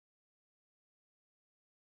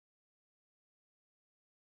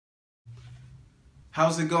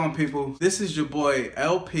How's it going, people? This is your boy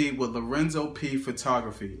LP with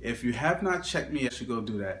Lorenzopphotography. If you have not checked me, you should go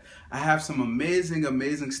do that. I have some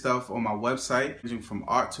amazing stuff on my website, ranging from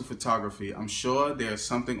art to photography. I'm sure there's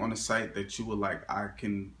something on the site that you would like. I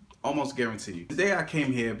can almost guarantee you. Today I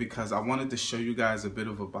came here because I wanted to show you guys a bit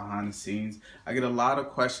of a behind the scenes. I get a lot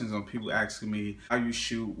of questions on people asking me how you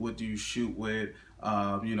shoot, what do you shoot with,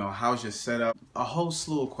 how's your setup, a whole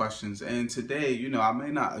slew of questions. And today, I may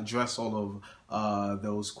not address all of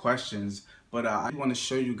those questions, but I want to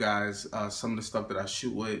show you guys some of the stuff that I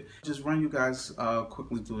shoot with. Just run you guys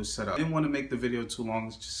quickly through the setup. I didn't want to make the video too long.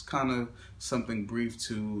 It's just kind of something brief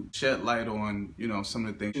to shed light on, some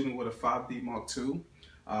of the things. Shooting with a 5D Mark II.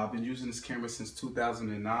 I've been using this camera since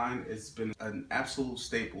 2009. It's been an absolute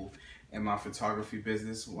staple in my photography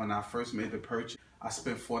business. When I first made the purchase, I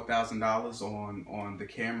spent $4,000 on the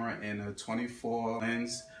camera and a 24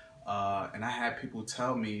 lens. And I had people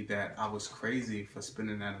tell me that I was crazy for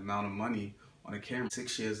spending that amount of money on a camera.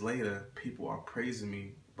 6 years later, people are praising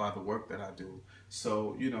me by the work that I do.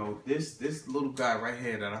 So, this little guy right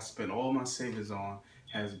here that I spent all my savings on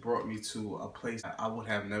has brought me to a place that I would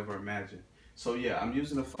have never imagined. So yeah, I'm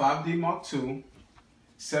using a 5D Mark II,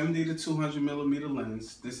 70 to 200 millimeter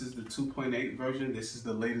lens. This is the 2.8 version. This is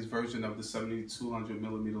the latest version of the 70 to 200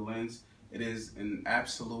 millimeter lens. It is an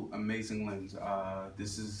absolute amazing lens.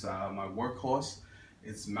 This is my workhorse.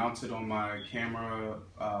 It's mounted on my camera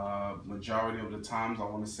majority of the times. I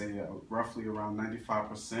want to say roughly around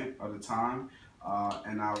 95% of the time.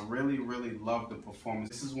 And I really love the performance.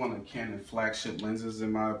 This is one of Canon's flagship lenses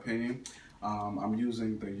in my opinion. I'm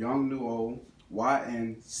using the Yongnuo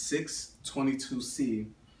YN622C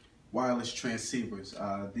wireless transceivers.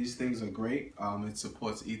 These things are great. It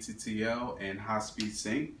supports ETTL and high-speed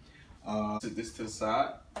sync. Set this to the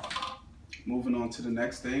side. Moving on to the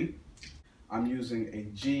next thing. I'm using a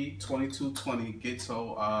G2220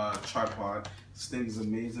 Gitzo tripod. This thing is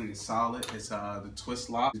amazing. It's solid. It's the twist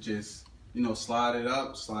lock. Just slide it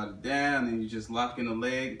up, slide it down, and you just lock in the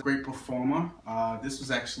leg. Great performer. This was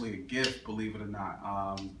actually a gift, believe it or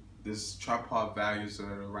not. This tripod values at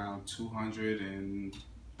around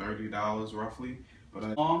 $230 roughly.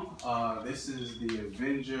 But this is the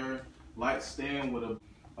Avenger light stand with a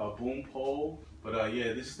boom pole. But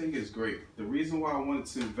yeah, this thing is great. The reason why I wanted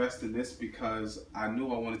to invest in this because I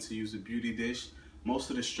knew I wanted to use a beauty dish.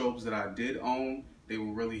 Most of the strobes that I did own, they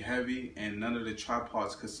were really heavy and none of the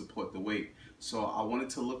tripods could support the weight. So I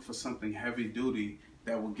wanted to look for something heavy duty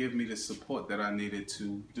that would give me the support that I needed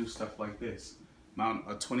to do stuff like this. Mount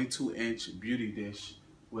a 22-inch beauty dish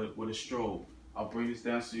with a strobe. I'll bring this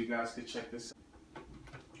down so you guys can check this out.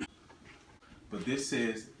 But this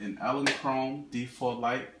is an Elinchrom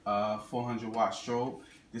D-lite 400 watt strobe.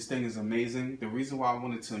 This thing is amazing. The reason why I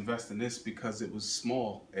wanted to invest in this because it was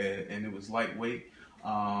small and it was lightweight.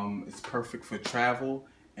 It's perfect for travel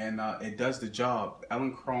and it does the job.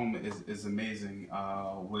 Elinchrom is amazing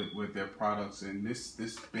with their products, and this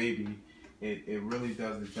baby, it really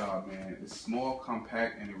does the job, man. It's small,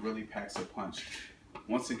 compact, and it really packs a punch.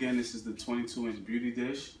 Once again, this is the 22-inch beauty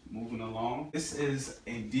dish. Moving along. This is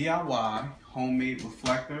a DIY homemade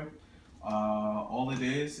reflector. All it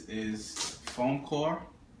is foam core,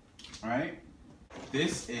 right?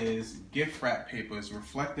 This is gift wrap paper. It's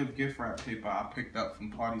reflective gift wrap paper I picked up from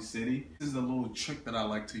Party City. This is a little trick that I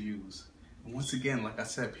like to use. And once again, like I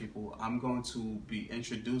said, people, I'm going to be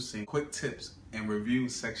introducing quick tips and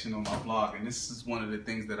reviews section on my blog. And this is one of the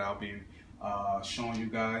things that I'll be showing you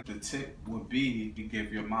guys. The tip would be to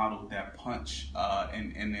give your model that punch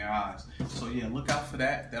in their eyes. So yeah, look out for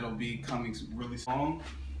that. That'll be coming really soon.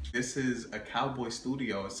 This is a Cowboy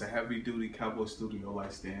Studio. It's a heavy duty Cowboy Studio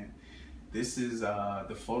light stand. This is the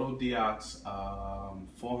Fotodiox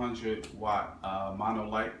 400 watt mono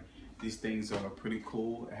light. These things are pretty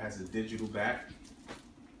cool. It has a digital back,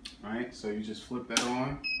 right? So you just flip that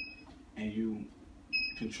on and you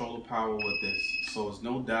control the power with this. So it's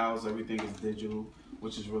no dials, everything is digital,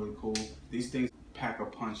 which is really cool. These things pack a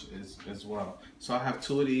punch as well. So I have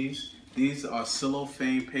two of these. These are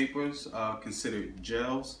cellophane papers, considered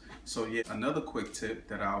gels. So yeah, another quick tip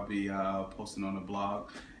that I'll be posting on the blog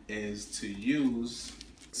is to use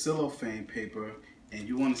cellophane paper, and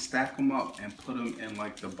you want to stack them up and put them in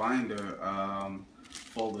like the binder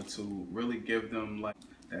folder to really give them like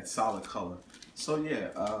that solid color. So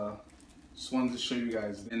yeah, just wanted to show you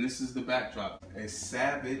guys. And this is the backdrop, a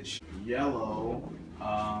savage yellow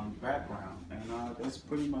background, and that's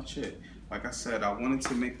pretty much it. Like I said, I wanted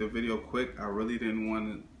to make the video quick. I really didn't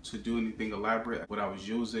want to do anything elaborate, what I was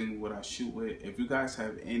using, what I shoot with. If you guys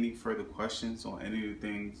have any further questions on any of the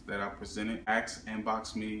things that I presented,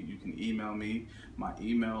 inbox me. You can email me. My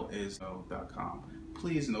email is .com.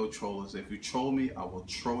 Please, no trollers. If you troll me, I will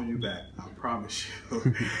troll you back. I promise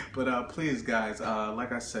you. But please, guys,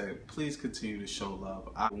 like I said, please continue to show love.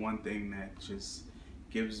 One thing that just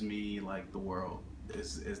gives me like the world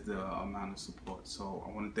is the amount of support. So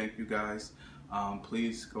I want to thank you guys.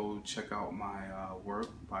 Please go check out my work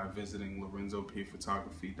by visiting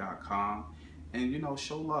Lorenzopphotography.com, and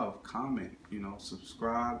show love, comment,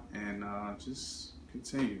 subscribe, and just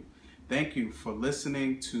continue. Thank you for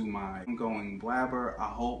listening to my ongoing blabber. I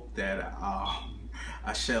hope that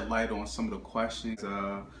I shed light on some of the questions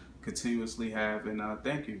continuously have, and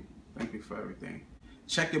thank you for everything.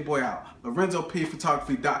 Check your boy out,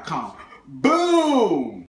 LorenzopHotography.com. Boom!